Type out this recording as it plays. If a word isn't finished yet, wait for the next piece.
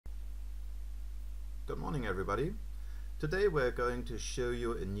Good morning, everybody. Today we're going to show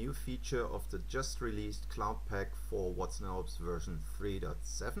you a new feature of the just released Cloud Pak for Watson AIOps version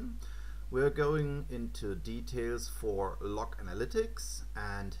 3.7. We're going into details for log analytics,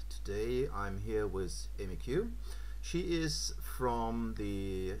 and today I'm here with Amy Q. She is from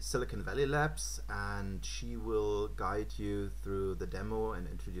the Silicon Valley Labs, and she will guide you through the demo and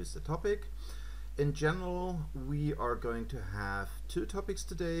introduce the topic. In general, we are going to have two topics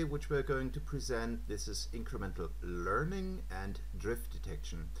today which we're going to present. This is incremental learning and drift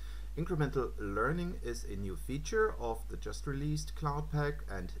detection. Incremental learning is a new feature of the just released Cloud Pak,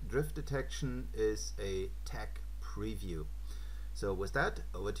 and drift detection is a tech preview. So with that,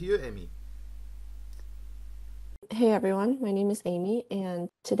 over to you, Amy. Hey everyone, my name is Amy, and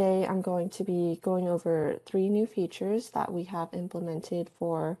today I'm going to be going over 3 new features that we have implemented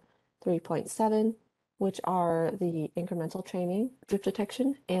for 3.7, which are the incremental training, drift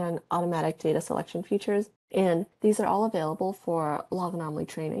detection, and automatic data selection features. And these are all available for log anomaly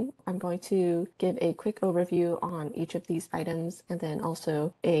training. I'm going to give a quick overview on each of these items and then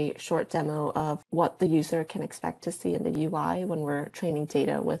also a short demo of what the user can expect to see in the UI when we're training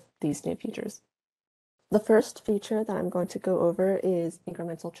data with these new features. The first feature that I'm going to go over is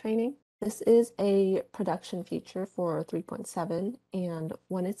incremental training. This is a production feature for 3.7, and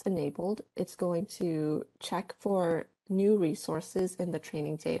when it's enabled, it's going to check for new resources in the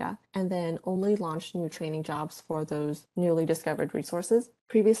training data and then only launch new training jobs for those newly discovered resources.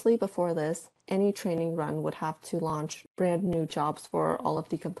 Previously, before this, any training run would have to launch brand new jobs for all of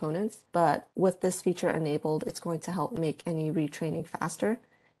the components, but with this feature enabled, it's going to help make any retraining faster,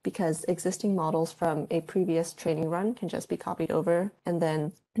 because existing models from a previous training run can just be copied over, and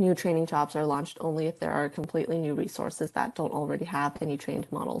then new training jobs are launched only if there are completely new resources that don't already have any trained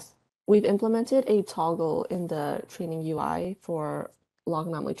models. We've implemented a toggle in the training UI for log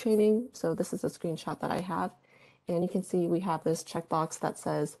anomaly training. So this is a screenshot that I have, and you can see we have this checkbox that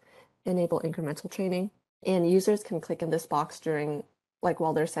says enable incremental training, and users can click in this box during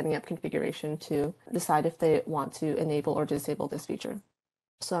while they're setting up configuration to decide if they want to enable or disable this feature.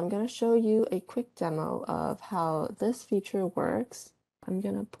 So I'm going to show you a quick demo of how this feature works. I'm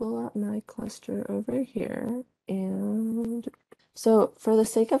going to pull up my cluster over here. And so for the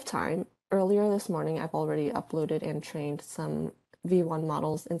sake of time, earlier this morning, I've already uploaded and trained some V1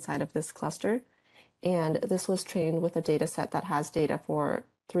 models inside of this cluster. And this was trained with a data set that has data for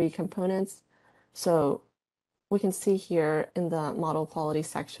 3 components. So we can see here in the model quality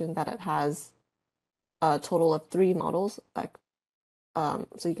section that it has a total of 3 models,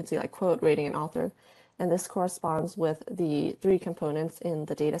 so you can see quote, rating, and author, and this corresponds with the 3 components in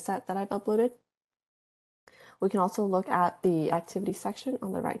the data set that I've uploaded. We can also look at the activity section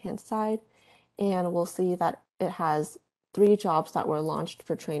on the right-hand side, and we'll see that it has 3 jobs that were launched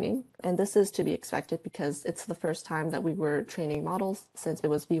for training, and this is to be expected because it's the first time that we were training models since it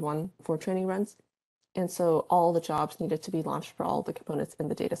was V1 for training runs, and so all the jobs needed to be launched for all the components in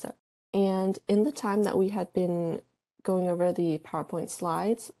the data set. And in the time that we had been going over the PowerPoint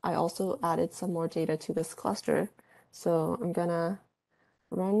slides, I also added some more data to this cluster. So I'm gonna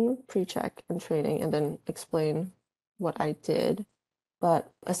run pre-check and training and then explain what I did.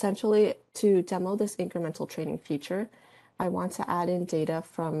 But essentially, to demo this incremental training feature, I want to add in data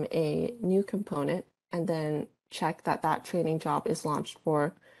from a new component and then check that that training job is launched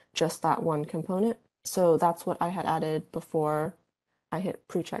for just that one component. So that's what I had added before I hit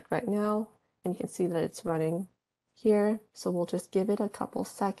pre-check right now, and you can see that it's running here. So we'll just give it a couple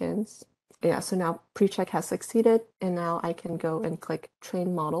seconds. Yeah, so now pre-check has succeeded, and now I can go and click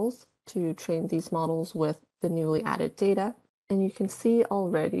train models to train these models with the newly added data. And you can see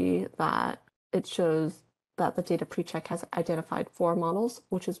already that it shows that the data pre-check has identified 4 models,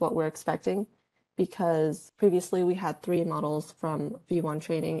 which is what we're expecting, because previously we had 3 models from V1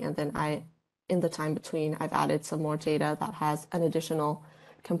 training, and then in the time between, I've added some more data that has an additional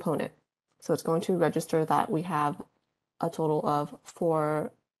component. So it's going to register that we have a total of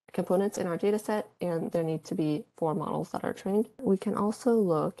 4 components in our data set, and there need to be 4 models that are trained. We can also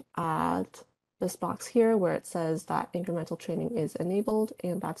look at this box here where it says that incremental training is enabled,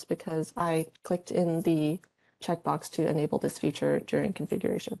 and that's because I clicked in the checkbox to enable this feature during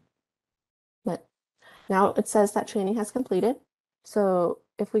configuration. But now it says that training has completed. So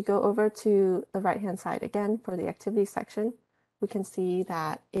if we go over to the right-hand side again for the activity section, we can see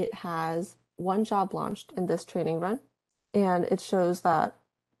that it has 1 job launched in this training run, and it shows that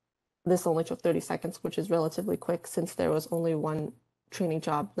this only took 30 seconds, which is relatively quick since there was only 1 training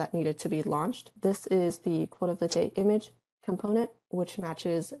job that needed to be launched. This is the quote of the day image component, which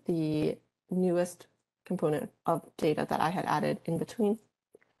matches the newest component of data that I had added in between.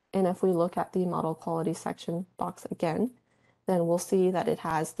 And if we look at the model quality section box again, then we'll see that it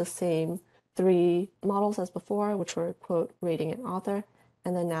has the same 3 models as before, which were quote, rating, and author.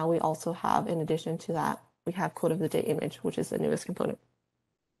 And then now we also have, in addition to that, we have quote of the day image, which is the newest component.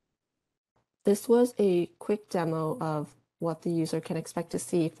 This was a quick demo of what the user can expect to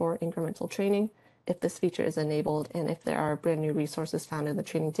see for incremental training if this feature is enabled and if there are brand new resources found in the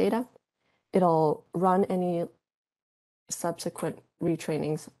training data. It'll run any subsequent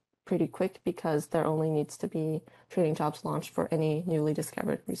retrainings pretty quick because there only needs to be training jobs launched for any newly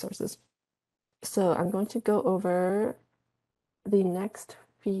discovered resources. So I'm going to go over the next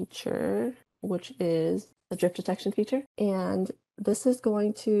feature, which is the drift detection feature. And this is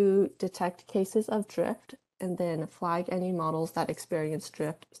going to detect cases of drift and then flag any models that experience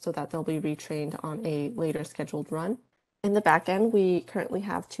drift so that they'll be retrained on a later scheduled run. In the backend, we currently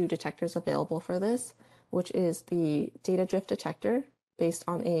have 2 detectors available for this, which is the data drift detector based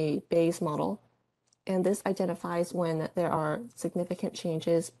on a Bayes model. And this identifies when there are significant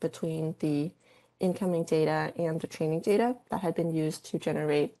changes between the incoming data and the training data that had been used to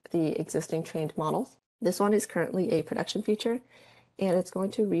generate the existing trained models. This one is currently a production feature, and it's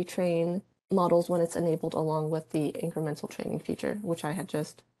going to retrain models when it's enabled along with the incremental training feature, which I had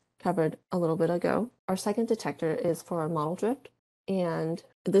just covered a little bit ago. Our second detector is for model drift, and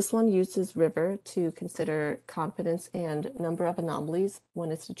this one uses River to consider confidence and number of anomalies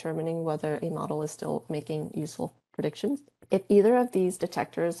when it's determining whether a model is still making useful predictions. If either of these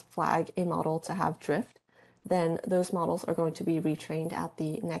detectors flag a model to have drift, then those models are going to be retrained at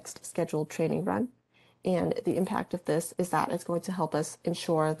the next scheduled training run. And the impact of this is that it's going to help us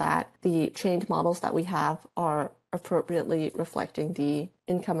ensure that the trained models that we have are appropriately reflecting the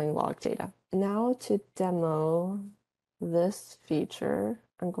incoming log data. Now to demo this feature,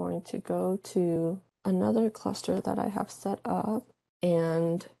 I'm going to go to another cluster that I have set up.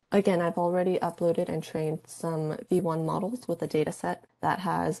 And again, I've already uploaded and trained some V1 models with a data set that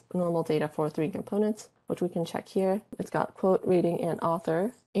has normal data for 3 components, which we can check here. It's got quote, rating, and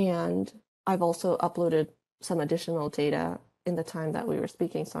author. And I've also uploaded some additional data in the time that we were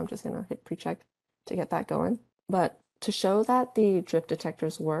speaking, so I'm just going to hit pre-check to get that going. But to show that the drift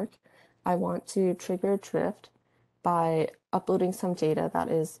detectors work, I want to trigger drift by uploading some data that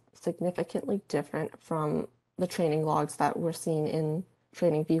is significantly different from the training logs that we're seeing in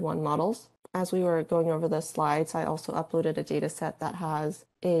training V1 models. As we were going over the slides, I also uploaded a data set that has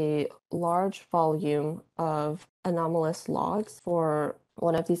a large volume of anomalous logs for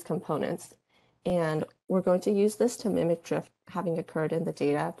one of these components. And we're going to use this to mimic drift having occurred in the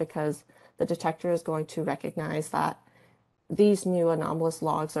data because the detector is going to recognize that these new anomalous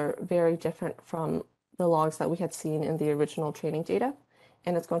logs are very different from the logs that we had seen in the original training data.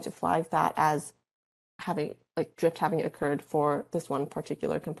 And it's going to flag that as having drift having occurred for this one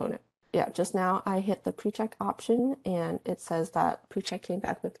particular component. Yeah, just now I hit the pre-check option and it says that pre-check came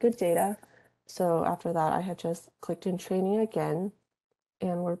back with good data. So after that, I had just clicked in training again,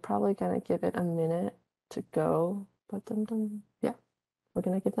 and we're probably gonna give it a minute to go. But yeah, we're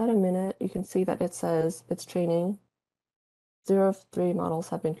gonna give that a minute. You can see that it says it's training. 0 of 3 models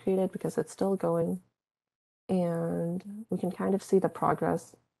have been created because it's still going. And we can kind of see the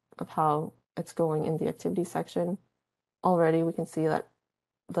progress of how it's going in the activity section. Already we can see that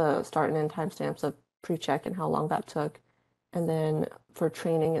the start and end timestamps of pre-check and how long that took. And then for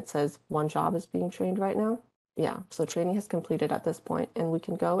training, it says 1 job is being trained right now. Yeah, so training has completed at this point, and we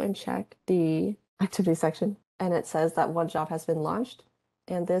can go and check the activity section, and it says that 1 job has been launched,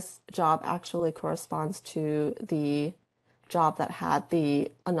 and this job actually corresponds to the job that had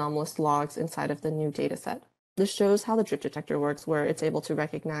the anomalous logs inside of the new data set. This shows how the drift detector works, where it's able to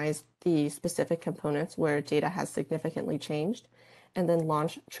recognize the specific components where data has significantly changed, and then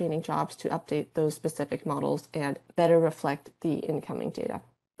launch training jobs to update those specific models and better reflect the incoming data.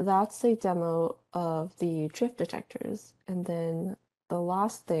 That's a demo of the drift detectors. And then the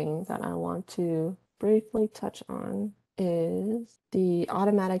last thing that I want to briefly touch on is the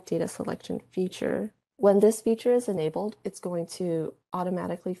automatic data selection feature. When this feature is enabled, it's going to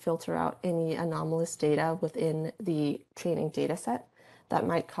automatically filter out any anomalous data within the training data set that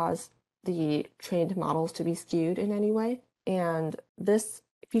might cause the trained models to be skewed in any way. And this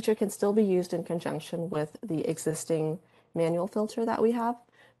feature can still be used in conjunction with the existing manual filter that we have,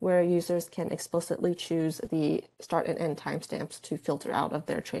 where users can explicitly choose the start and end timestamps to filter out of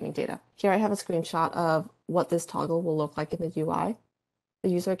their training data. Here I have a screenshot of what this toggle will look like in the UI. The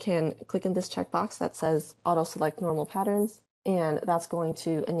user can click in this checkbox that says auto select normal patterns, and that's going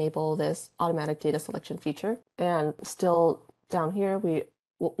to enable this automatic data selection feature. And still down here,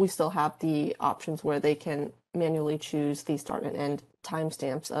 we still have the options where they can manually choose the start and end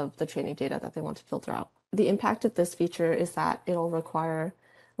timestamps of the training data that they want to filter out. The impact of this feature is that it'll require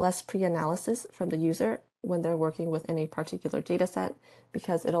less pre-analysis from the user when they're working with any particular data set,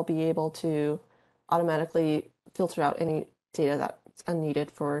 because it'll be able to automatically filter out any data that's unneeded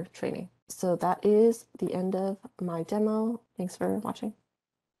for training. So that is the end of my demo. Thanks for watching.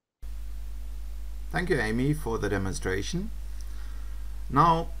 Thank you, Amy, for the demonstration.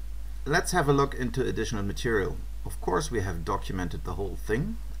 Now, let's have a look into additional material. Of course, we have documented the whole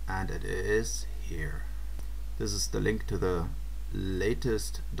thing, and it is here. This is the link to the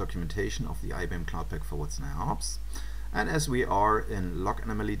latest documentation of the IBM Cloud Pak for Watson AIOps. And as we are in log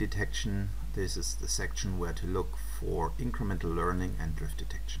anomaly detection, this is the section where to look for incremental learning and drift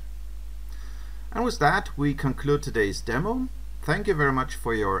detection. And with that, we conclude today's demo. Thank you very much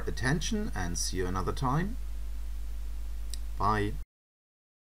for your attention and see you another time. Bye.